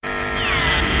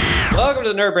Welcome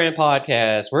to the Nerd Brand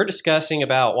Podcast. We're discussing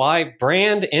about why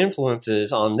brand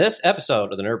influences on this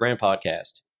episode of the Nerd Brand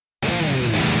Podcast.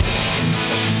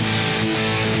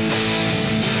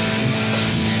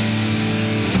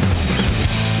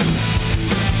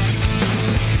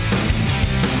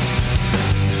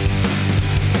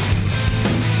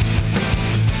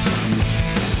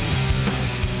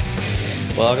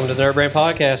 Welcome to the Nerd Brand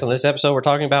Podcast. On this episode, we're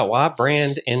talking about why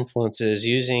brand influences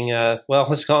using,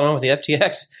 what's going on with the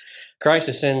FTX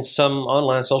crisis and some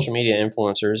online social media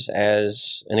influencers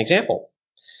as an example.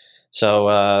 So,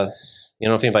 I don't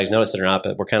know if anybody's noticed it or not,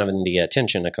 but we're kind of in the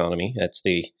attention economy. That's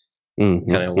the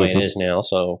kind of way it is now.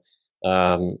 So,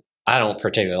 I don't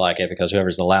particularly like it because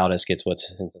whoever's the loudest gets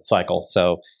what's in the cycle.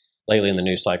 So, lately in the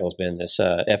news cycle has been this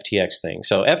FTX thing.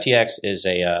 So, FTX is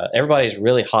everybody's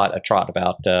really hot a trot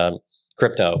about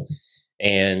crypto,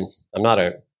 and I'm not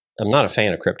a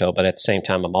fan of crypto, but at the same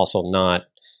time, I'm also not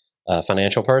a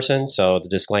financial person. So the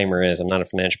disclaimer is I'm not a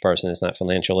financial person. It's not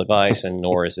financial advice, and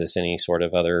nor is this any sort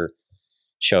of other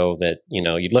show that,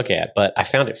 you'd look at. But I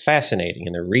found it fascinating.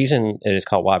 And the reason it is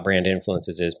called Why Brand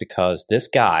Influences is because this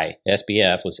guy,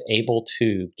 SBF, was able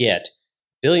to get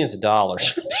billions of dollars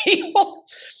from people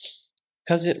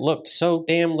because it looked so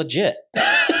damn legit.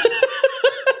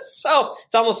 So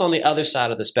it's almost on the other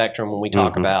side of the spectrum when we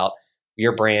talk about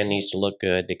your brand needs to look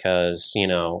good because,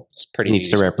 it's pretty needs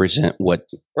easy to represent what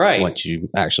you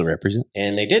actually represent.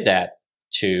 And they did that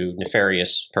to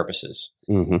nefarious purposes.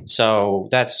 So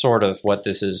that's sort of what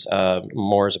this is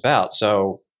more is about.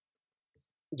 So,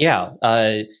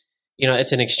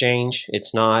 it's an exchange.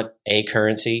 It's not a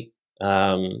currency.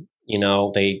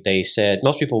 They said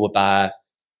most people would buy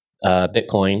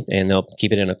Bitcoin and they'll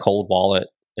keep it in a cold wallet,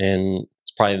 and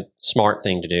it's probably a smart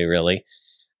thing to do, really.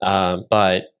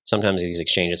 But sometimes these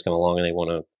exchanges come along and they want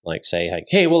to say,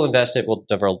 hey, we'll invest it. We'll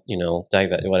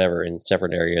dive whatever in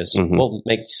separate areas. We'll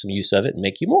make some use of it and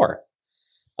make you more.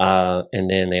 And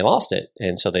then they lost it.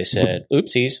 And so they said,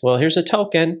 oopsies, well, here's a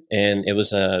token. And it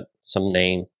was some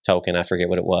name token. I forget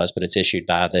what it was, but it's issued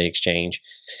by the exchange.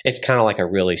 It's kind of like a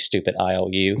really stupid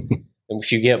IOU. And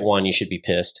if you get one, you should be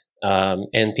pissed.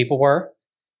 And people were.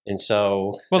 And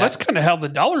so, that's kind of how the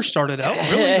dollar started out,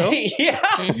 really. Yeah,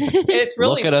 it's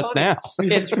really look at us now.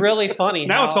 It's really funny.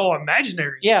 Now it's all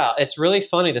imaginary. Yeah, it's really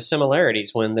funny the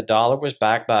similarities. When the dollar was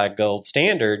backed by a gold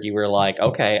standard, you were like,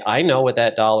 okay, I know what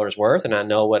that dollar is worth, and I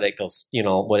know what it goes,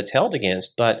 what it's held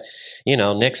against. But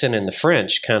Nixon and the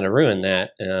French kind of ruined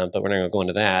that. But we're not going to go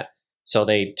into that. So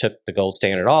they took the gold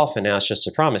standard off, and now it's just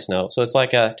a promise note. So it's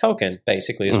like a token,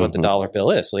 basically, is what the dollar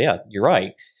bill is. So yeah, you're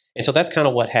right. And so that's kind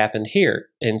of what happened here.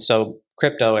 And so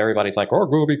crypto, everybody's like, oh,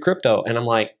 go be crypto. And I'm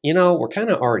like, we're kind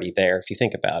of already there if you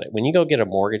think about it. When you go get a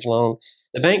mortgage loan,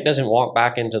 the bank doesn't walk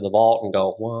back into the vault and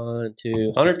go,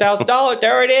 $100,000,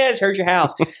 there it is, here's your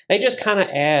house. They just kind of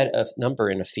add a number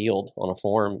in a field on a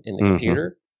form in the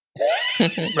computer.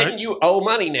 And you owe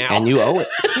money now. And you owe it.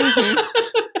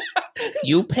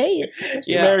 You pay it. It's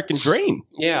the American dream.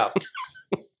 Yeah.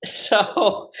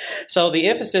 So the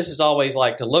emphasis is always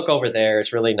to look over there.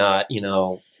 It's really not,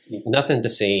 nothing to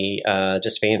see,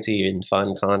 just fancy and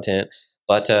fun content.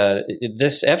 But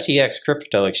this FTX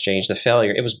crypto exchange, the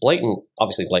failure, it was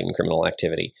obviously blatant criminal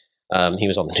activity. He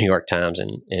was on the New York Times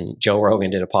and Joe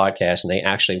Rogan did a podcast, and they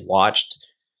actually watched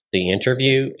the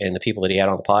interview and the people that he had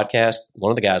on the podcast.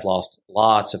 One of the guys lost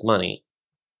lots of money,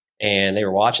 and they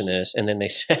were watching this, and then they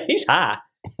said, he's high.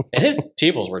 And his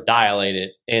pupils were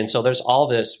dilated. And so there's all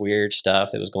this weird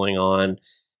stuff that was going on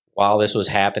while this was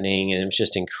happening. And it was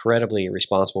just incredibly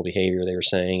irresponsible behavior, they were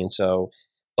saying. And so,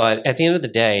 but at the end of the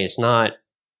day, it's not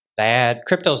bad.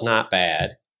 Crypto's not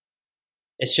bad.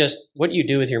 It's just what you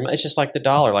do with your money. It's just like the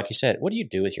dollar, like you said. What do you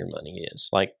do with your money is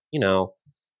you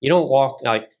don't walk,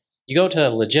 you go to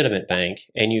a legitimate bank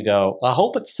and you go, I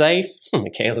hope it's safe.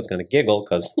 Michaela's going to giggle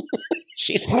because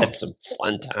she's had some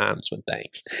fun times with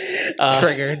banks.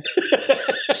 Triggered.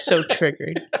 So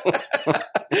triggered.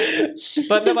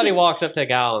 But nobody walks up to a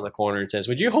guy on the corner and says,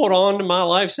 would you hold on to my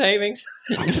life savings?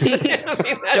 That's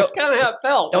kind of how it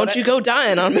felt. Don't you go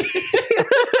dying on me.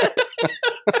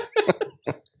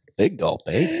 Big gulp,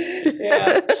 eh?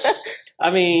 Yeah.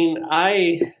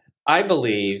 I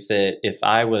believe that if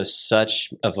I was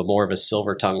such of more of a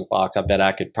silver-tongued fox, I bet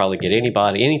I could probably get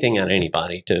anything out of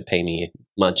anybody to pay me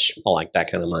much like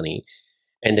that kind of money.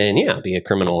 And then, be a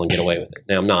criminal and get away with it.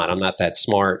 Now, I'm not that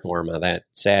smart, nor am I that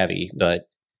savvy, but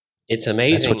it's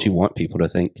amazing. That's what you want people to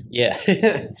think. Yeah.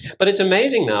 But it's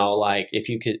amazing, though, if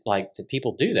you could, the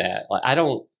people do that.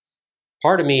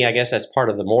 Part of me, I guess that's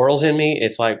part of the morals in me.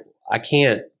 It's I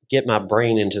can't get my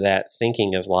brain into that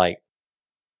thinking of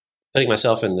putting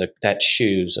myself in that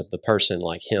shoes of the person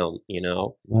like him,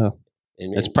 Well,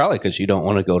 And, It's probably because you don't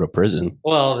want to go to prison.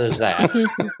 well, there's that.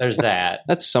 There's that.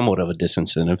 That's somewhat of a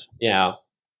disincentive. Yeah,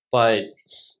 but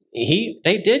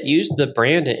they did use the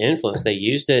brand to influence. They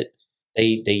used it.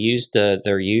 They used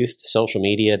their youth, social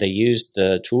media. They used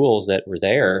the tools that were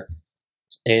there,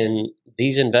 and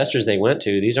these investors they went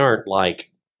to. These aren't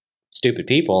like stupid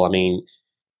people. I mean,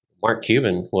 Mark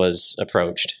Cuban was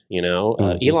approached.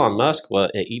 Elon Musk.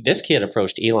 This kid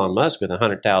approached Elon Musk with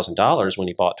 $100,000 when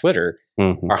he bought Twitter,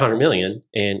 or $100 million,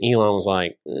 and Elon was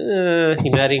like, he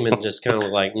met him and just kind of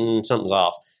was like, something's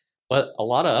off. But a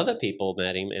lot of other people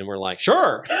met him and were like,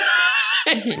 sure.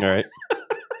 All right.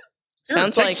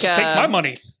 Sounds take my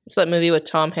money. It's that movie with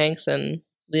Tom Hanks and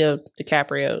Leo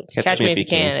DiCaprio. Catch Me If You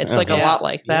Can. It's like a Yeah. lot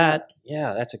like that.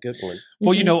 Yeah, that's a good one.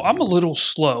 Well, I'm a little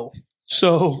slow.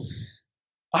 So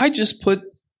I just put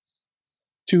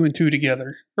 2 and 2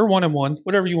 together, or 1 and 1,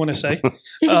 whatever you want to say.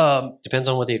 Depends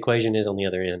on what the equation is on the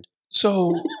other end.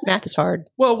 So, Math is hard.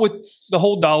 well, with the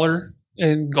whole dollar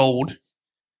and gold,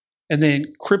 and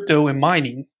then crypto and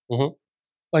mining, Mhm.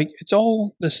 like it's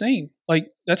all the same.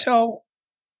 Like that's how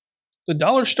the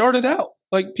dollar started out.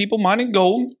 Like people mining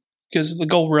gold because of the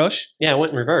gold rush, Yeah, it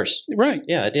went in reverse. right?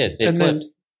 Yeah, it did. It And flipped.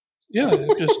 then, yeah,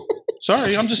 it just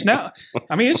sorry, I'm just now.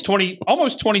 I mean, it's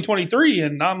almost 2023,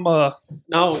 and I'm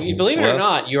No, you believe it or Well-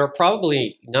 not, you are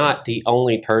probably not the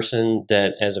only person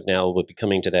that, as of now, would be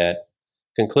coming to that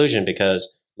conclusion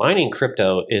because mining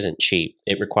crypto isn't cheap.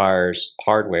 It requires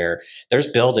hardware. There's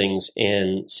buildings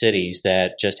in cities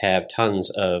that just have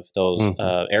tons of those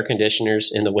air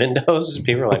conditioners in the windows.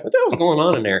 People are like, what the hell's going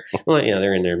on in there? Well, yeah,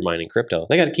 they're in there mining crypto.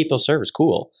 They got to keep those servers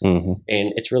cool. Mm-hmm.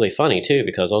 And it's really funny, too,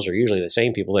 because those are usually the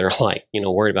same people that are like,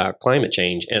 worried about climate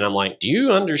change. And I'm like, do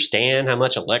you understand how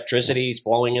much electricity is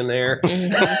flowing in there?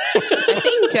 I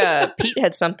think Pete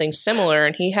had something similar,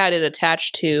 and he had it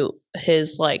attached to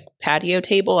his like patio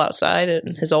table outside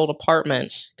in his old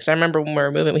apartment. Because I remember when we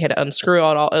were moving, we had to unscrew it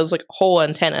all. It was like a whole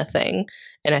antenna thing,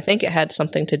 and I think it had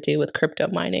something to do with crypto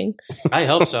mining. I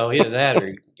hope so. Either that or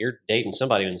you're dating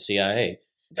somebody in the CIA.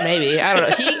 Maybe, I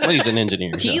don't know. Well, he's an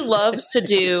engineer. He so. loves to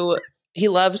do. He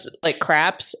loves like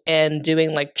craps and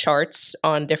doing like charts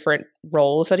on different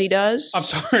roles that he does. I'm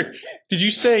sorry. Did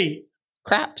you say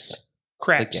Craps. The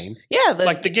craps? game. Yeah,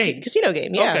 Like the game. casino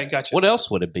game. Yeah. Okay, gotcha. What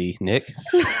else would it be, Nick?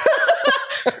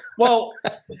 Well,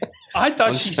 I thought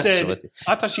What's she special said. with it?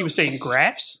 I thought she was saying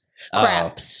graphs.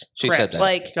 Craps. She said Craps. that.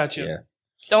 Like, Gotcha. Yeah.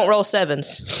 don't roll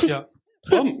sevens Yeah.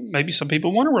 Well, maybe some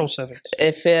people want to roll sevens.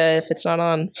 if it's not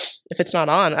on. If it's not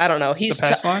on, I don't know. The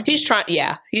pass line? He's trying.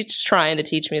 Yeah, he's trying to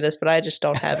teach me this, but I just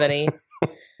don't have any.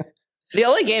 The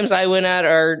only games I win at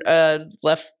are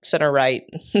left, center, right.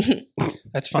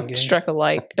 That's a fun game. Struck a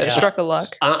like. Yeah. Struck a luck.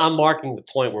 I'm marking the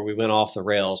point where we went off the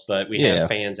rails, but we Yeah. have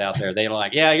fans out there. They're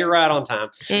like, yeah, you're right on time.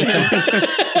 Mhm.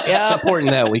 It's Yeah.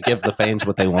 important that we give the fans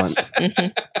what they want.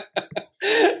 Mhm.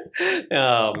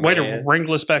 Oh, Way man. to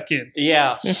wrangle us back in.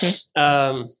 Yeah.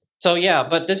 Mhm. So yeah,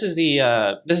 but this is the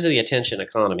attention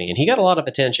economy, and he got a lot of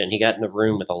attention. He got in a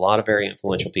room with a lot of very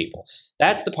influential people.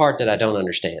 That's the part that I don't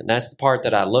understand. That's the part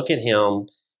that I look at him,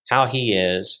 how he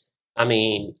is. I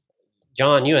mean,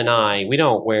 John, you and I, we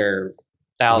don't wear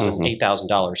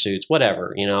 $8,000 suits,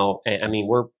 whatever. I mean,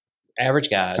 we're average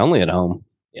guys. Only at home.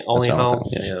 Yeah, only at That's all home.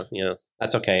 the time, Yeah,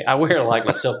 that's okay. I wear like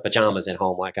my silk pajamas at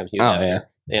home, like I'm Hugh. Oh, Hefner.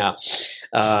 yeah.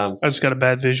 Yeah. I just got a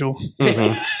bad visual.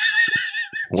 Mhm.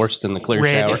 Worse than the clear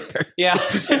Red. shower. Yeah.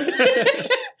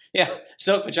 Yeah.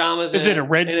 Silk pajamas. Is and it a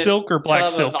red and silk or black tub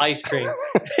silk? of ice cream.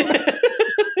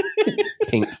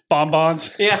 Pink.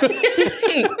 Bonbons. Yeah.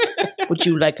 Would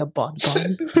you like a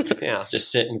bonbon? Yeah.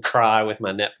 Just sit and cry with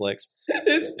my Netflix.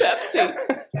 It's Pepsi.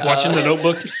 Watching The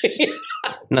Notebook.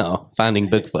 No, finding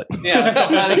Bigfoot.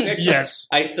 Yeah. Yes.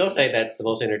 I still say that's the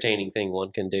most entertaining thing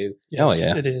one can do. Oh, Yes,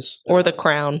 yeah. it is. Or The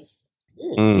Crown?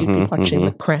 You'd be Mhm, watching mhm.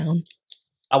 The Crown.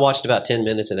 I watched about 10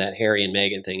 minutes of that Harry and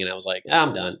Meghan thing, and I was like,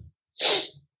 I'm done.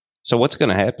 So what's going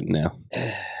to happen now?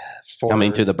 I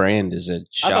mean, to the brand, is it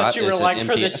I shot? thought you were Is it like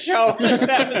for the empty? show this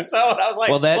episode. I was like,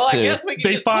 Well, well, that I too. guess we can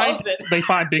They just find close it.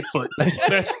 Bigfoot.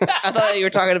 That's I thought you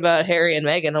were talking about Harry and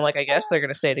Meghan. I'm like, I guess they're going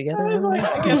to stay together. I was like,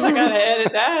 I guess I got to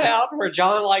edit that out where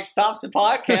John like stops the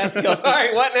podcast and goes, all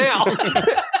right, what now?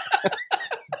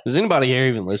 Is anybody here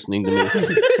even listening to me?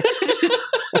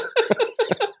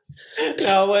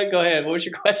 No, go ahead. What was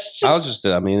your question? I was just,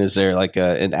 I mean, is there like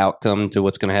an outcome to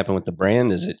what's going to happen with the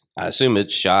brand? Is it, I assume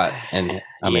it's shot. And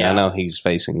I mean, Yeah. I know he's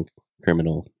facing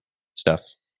criminal stuff.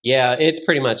 Yeah, it's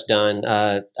pretty much done.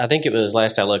 I think it was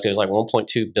last I looked, it was like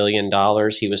 $1.2 billion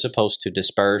he was supposed to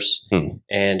disperse,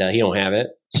 and he don't have it.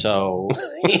 So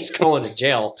he's going to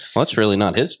jail. Well, it's really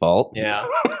not his fault. Yeah.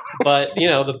 But,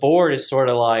 the board is sort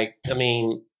of like, I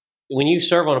mean, when you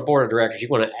serve on a board of directors, you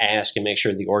want to ask and make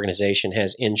sure the organization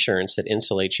has insurance that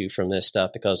insulates you from this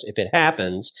stuff, because if it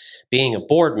happens, being a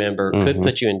board member could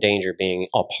put you in danger of being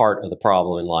a part of the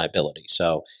problem and liability.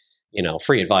 So,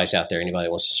 free advice out there. Anybody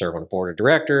that wants to serve on a board of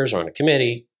directors or on a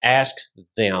committee, ask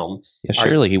them. Yeah,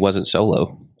 surely he wasn't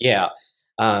solo. Yeah.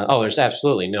 There's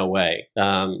absolutely no way.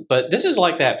 But this is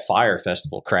like that fire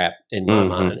festival crap in my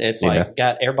mind. It's like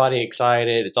got everybody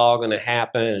excited. It's all going to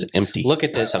happen. It's empty. Look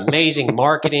at this amazing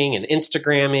marketing and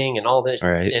Instagramming and all this.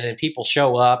 Right. And then people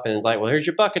show up and it's like, well, here's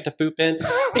your bucket to poop in.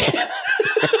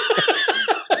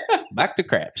 Back to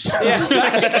craps. Yeah,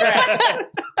 back to craps.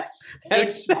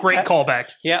 That's great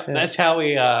callback. Yeah, that's how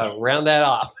we round that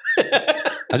off.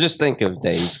 I just think of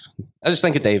Dave.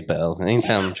 Bell.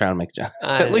 Anytime I'm trying to make a joke.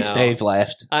 At least Dave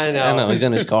laughed. I know. He's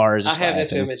in his car. I have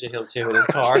this image of him too in his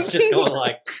car, just going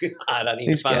like, God, I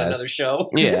need to find another show.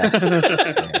 Yeah.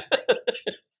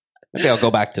 Maybe I'll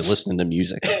go back to listening to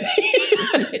music.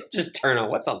 Just turn on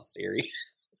what's on Siri.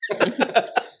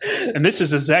 And this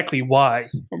is exactly why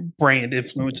brand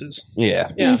influences. Yeah.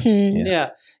 Yeah. Mm-hmm. Yeah.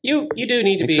 You do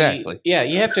need to be. Exactly. Yeah.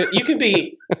 You have to. You can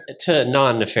be to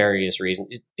non-nefarious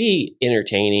reasons. Be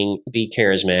entertaining. Be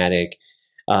charismatic.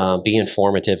 Be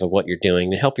informative of what you're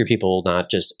doing to help your people, not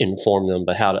just inform them,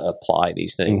 but how to apply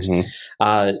these things.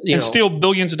 And steal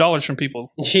billions of dollars from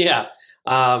people. Yeah.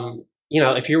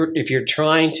 If you're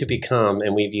trying to become,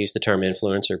 and we've used the term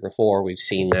influencer before, we've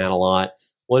seen that a lot.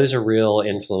 What is a real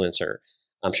influencer?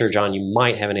 I'm sure, John, you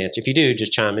might have an answer. If you do,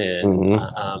 just chime in.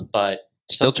 But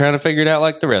still trying to figure it out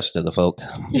like the rest of the folk.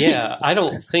 Yeah, I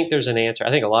don't think there's an answer.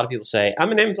 I think a lot of people say,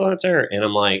 I'm an influencer. And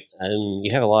I'm like,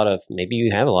 you have a lot of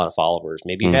followers.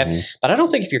 Maybe you have, but I don't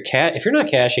think if you're not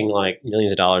cashing like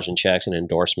millions of dollars in checks and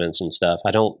endorsements and stuff,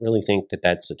 I don't really think that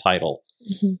that's a title.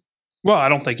 Mm-hmm. Well, I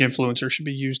don't think influencer should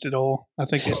be used at all. I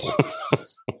think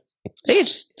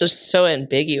it's just so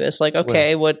ambiguous. Like,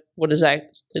 okay, what does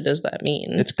that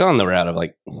mean? It's gone the route of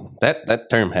like that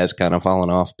term has kind of fallen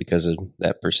off because of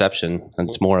that perception. And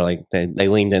it's more like they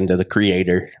leaned into the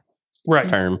creator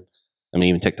term. I mean,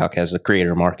 even TikTok has the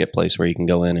creator marketplace where you can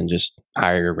go in and just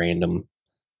hire random,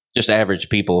 just average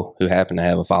people who happen to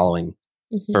have a following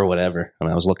for whatever. I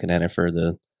mean, I was looking at it for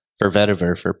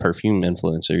Vetiver for perfume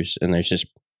influencers, and there's just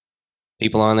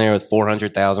people on there with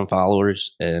 400,000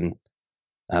 followers, and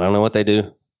I don't know what they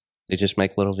do. They just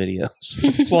make little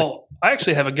videos. Well, I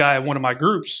actually have a guy in one of my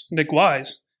groups, Nick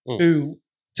Wise, who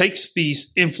takes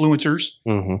these influencers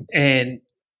and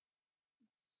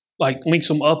like links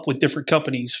them up with different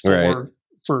companies for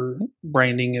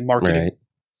branding and marketing. Right.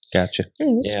 Gotcha.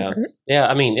 Yeah.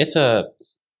 I mean, it's an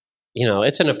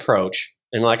approach.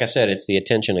 And like I said, it's the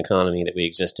attention economy that we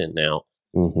exist in now.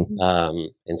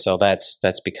 And so that's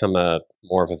become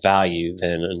more of a value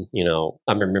than,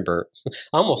 I remember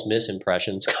I almost miss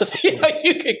impressions because, you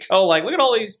could go like, look at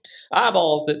all these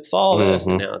eyeballs that saw this.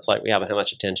 And now it's like, we have how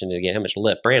much attention to get, how much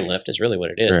lift. Brand lift is really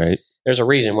what it is. Right. There's a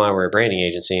reason why we're a branding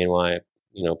agency and why,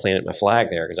 planted my flag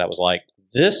there. Cause I was like,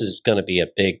 this is going to be a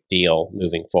big deal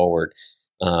moving forward.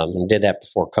 And did that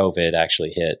before COVID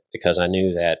actually hit, because I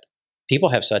knew that people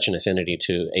have such an affinity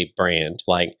to a brand.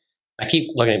 Like, I keep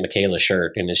looking at Michaela's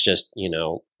shirt, and it's just,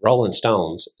 Rolling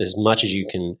Stones, as much as you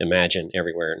can imagine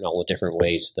everywhere and all the different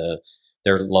ways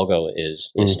their logo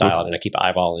is styled. And I keep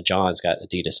eyeballing John's got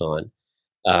Adidas on.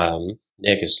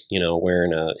 Nick is,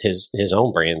 wearing his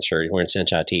own brand shirt. He's wearing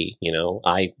Cinch IT.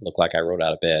 I look like I rolled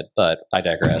out of bed, but I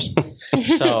digress.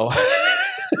 So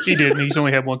he did. And he's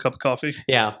only had one cup of coffee.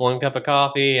 Yeah, one cup of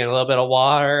coffee and a little bit of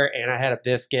water, and I had a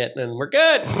biscuit, and we're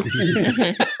good.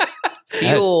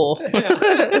 Fuel.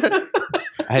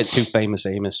 I had 2 famous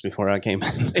Amos before I came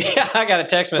in. Yeah, I got a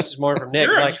text message more from Nick.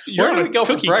 Where do we go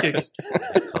for breakfast?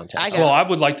 Well, I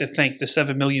would like to thank the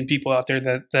 7 million people out there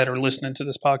that are listening to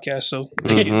this podcast. So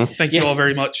thank you all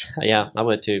very much. Yeah, I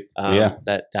would too.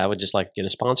 That I would just like to get a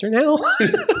sponsor now.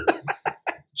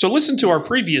 So listen to our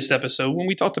previous episode when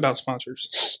we talked about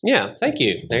sponsors. Yeah, thank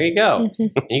you. There you go.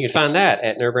 And you can find that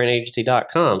at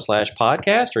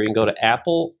nerdbrandagency.com/podcast, or you can go to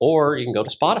Apple, or you can go to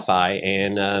Spotify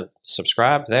and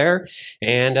subscribe there.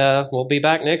 And we'll be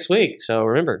back next week. So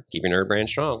remember, keep your nerd brand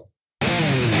strong.